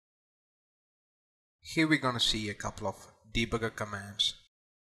Here we're going to see a couple of debugger commands,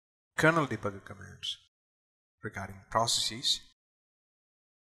 kernel debugger commands regarding processes,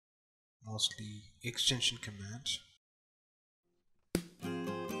 mostly extension commands.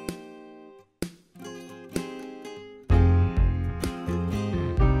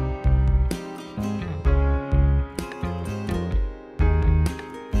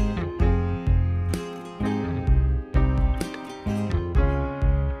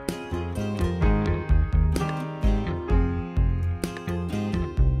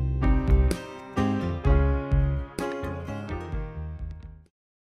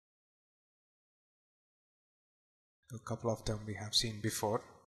 A couple of them we have seen before.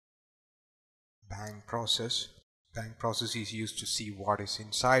 Bang process. Bang process is used to see what is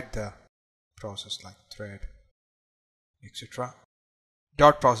inside the process, like thread, etc.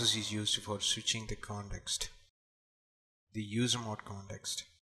 Dot process is used for switching the context, the user mode context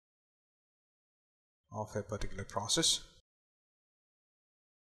of a particular process.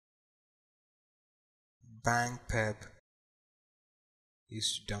 Bang peb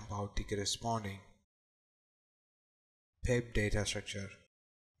is to dump out the corresponding peb data structure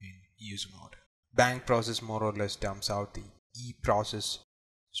in user mode. Bang process more or less dumps out the e-process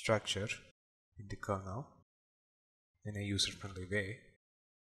structure in the kernel in a user-friendly way.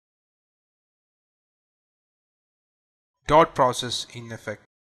 Dot process in effect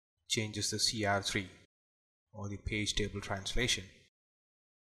changes the CR3 or the page table translation.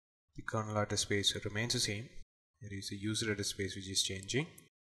 The kernel address space remains the same. It is the user address space which is changing.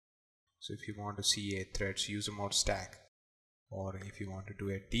 So if you want to see a thread's user mode stack, or if you want to do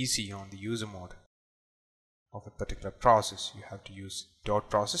a DC on the user mode of a particular process, you have to use dot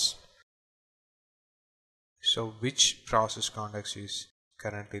process. So which process context is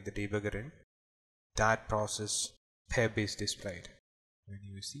currently the debugger in, that process peb is displayed when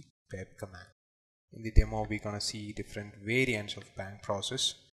you use the peb command. In the demo we're going to see different variants of bang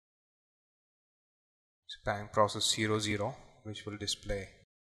process. So bang process 00, which will display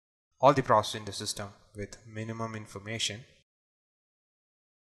all the process in the system with minimum information.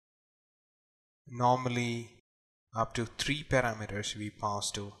 Normally up to 3 parameters we pass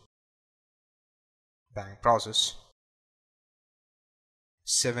to bang process.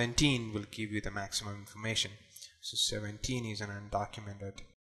 17 will give you the maximum information. So 17 is an undocumented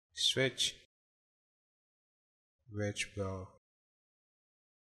switch which will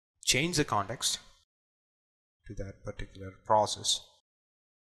change the context to that particular process.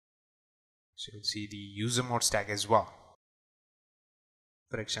 So you'll see the user mode stack as well.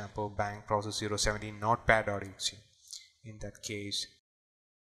 For example, bang process 017 notepad.exe. In that case,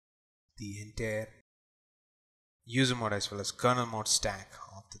 the entire user mode as well as kernel mode stack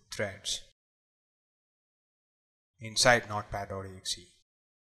of the threads inside notepad.exe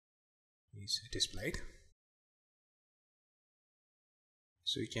is displayed.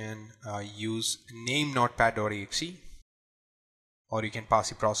 So you can use name notepad.exe, or you can pass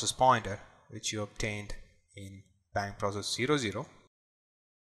the process pointer which you obtained in bang process 00.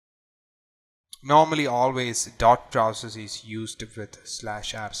 Normally always dot process is used with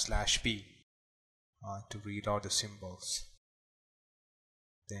 /r/p to read out the symbols,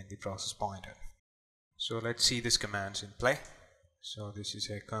 then the process pointer. So let's see these commands in play. So this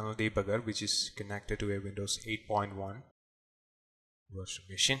is a kernel debugger which is connected to a Windows 8.1 virtual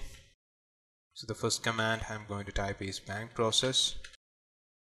machine. So the first command I'm going to type is bang process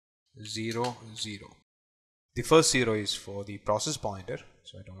 00. The first 0 is for the process pointer,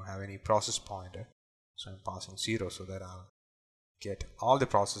 so I don't have any process pointer, so I'm passing 0 so that I'll get all the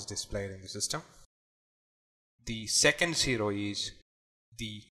process displayed in the system. The second 0 is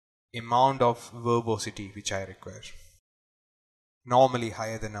the amount of verbosity which I require. Normally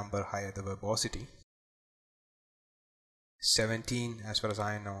higher the number, higher the verbosity. 17, as far as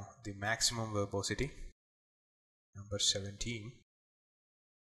I know, the maximum verbosity. Number 17.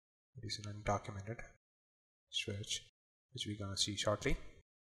 It is an undocumented switch which we're going to see shortly.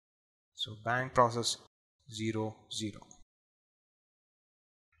 So bang process 00.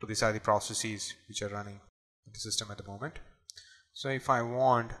 So these are the processes which are running in the system at the moment. So if I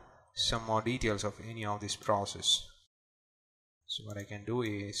want some more details of any of this process, so what I can do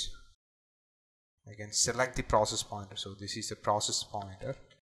is I can select the process pointer. So this is the process pointer,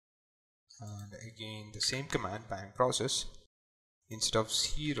 and again the same command bang process. Instead of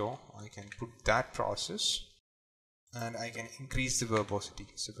 0 I can put that process and I can increase the verbosity.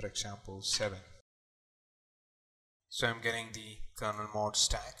 So for example 7. So I'm getting the kernel mode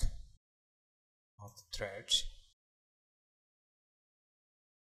stack of the threads.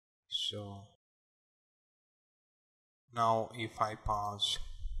 So now if I pass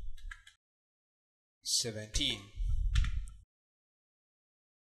 17,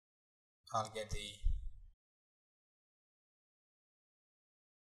 I'll get the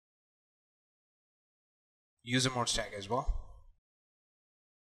user mode stack as well.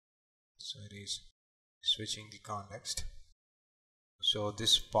 So it is switching the context. So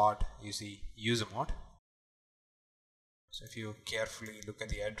this part is the user mode. So if you carefully look at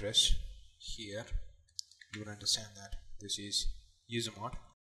the address here, you will understand that this is user mode.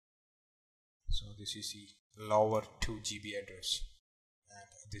 So this is the lower 2 GB address, and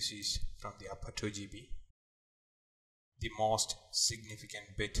this is from the upper 2 GB. The most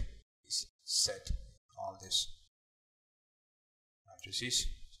significant bit is set all this addresses.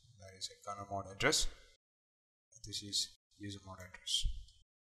 So that is a kernel mode address. This is user mode address.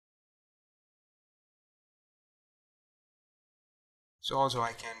 So also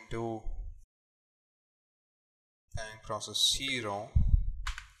I can do bang process 0,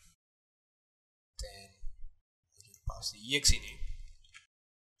 then I can pass the exe name.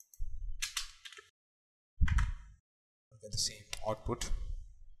 Look at the same output.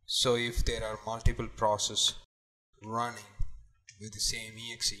 So if there are multiple processes running with the same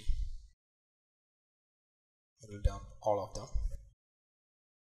exe, it will dump all of them.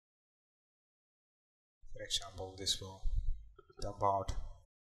 For example, this will dump out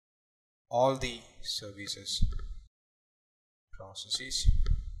all the services processes.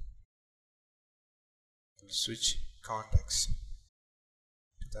 It will switch context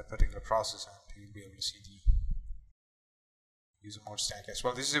to that particular process, and you'll be able to see the user mode stack as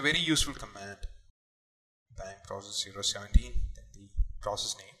well. This is a very useful command. Bang process 017, then the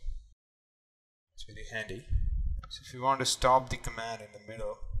process name. It's very handy. So if you want to stop the command in the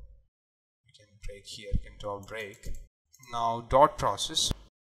middle, you can break here, control break. Now dot process.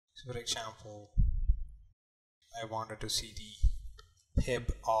 So for example, I wanted to see the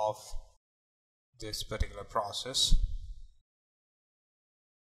pib of this particular process.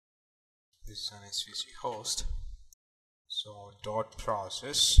 This is an SVC host. So dot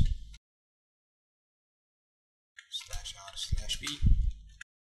process /r/b,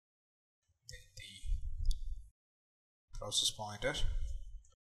 then the process pointer,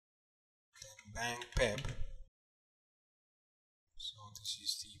 then bang pib. So this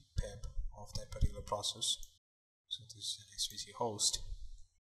is the pib of that particular process. So this is an SVC host.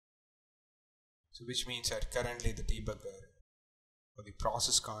 So which means that currently the debugger or the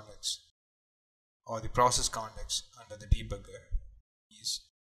process context under the debugger is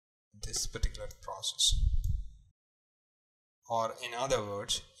this particular process. Or in other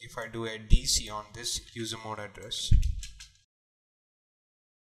words, if I do a DC on this user mode address,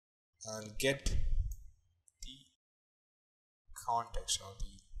 I'll get the context or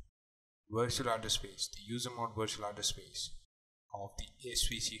the virtual address space, the user mode virtual address space of the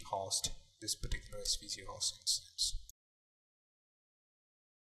SVC host, this particular SVC host instance.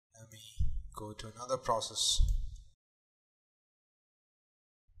 Let me go to another process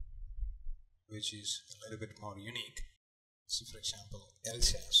which is a little bit more unique. So for example,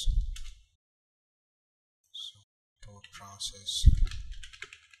 LSAS. So dot process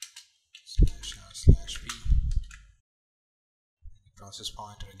 /r/b, process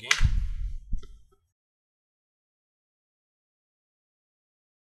pointer again.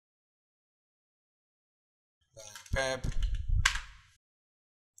 Then pib.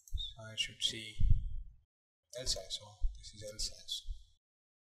 So I should see LSAS. So this is LSAS.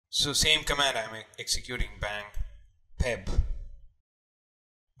 So same command I'm executing, bang pib,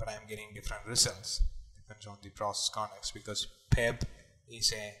 but I'm getting different results. Depends on the process context, because pib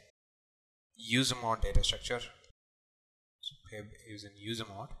is a user mode data structure. So pib is in user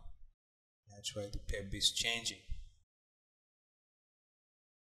mode. That's why the pib is changing.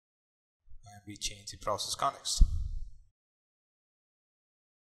 And we change the process context.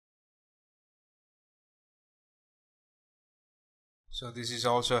 So this is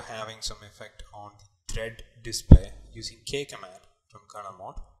also having some effect on the thread display using K command from kernel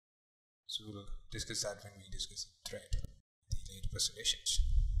mode. So we'll discuss that when we discuss the thread in the later presentations.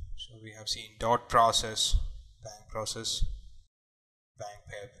 So we have seen dot process, bang process, bang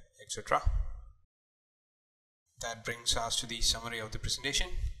pib, etc. That brings us to the summary of the presentation.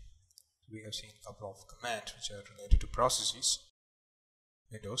 We have seen a couple of commands which are related to processes,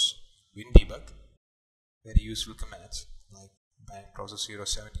 Windows, windbg, very useful commands like bang process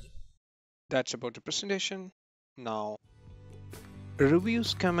 070. That's about the presentation. Now,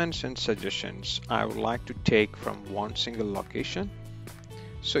 reviews, comments and suggestions I would like to take from one single location.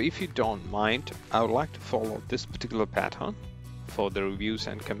 So if you don't mind, I would like to follow this particular pattern for the reviews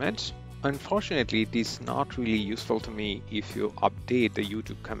and comments. Unfortunately, it is not really useful to me if you update the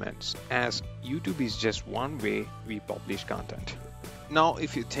YouTube comments, as YouTube is just one way we publish content. Now,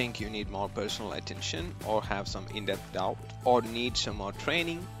 if you think you need more personal attention or have some in-depth doubt or need some more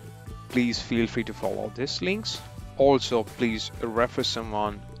training, please feel free to follow these links. Also, please refer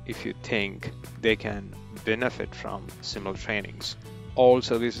someone if you think they can benefit from similar trainings. All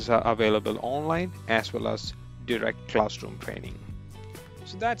services are available online as well as direct classroom training.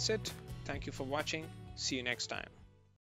 So that's it. Thank you for watching. See you next time.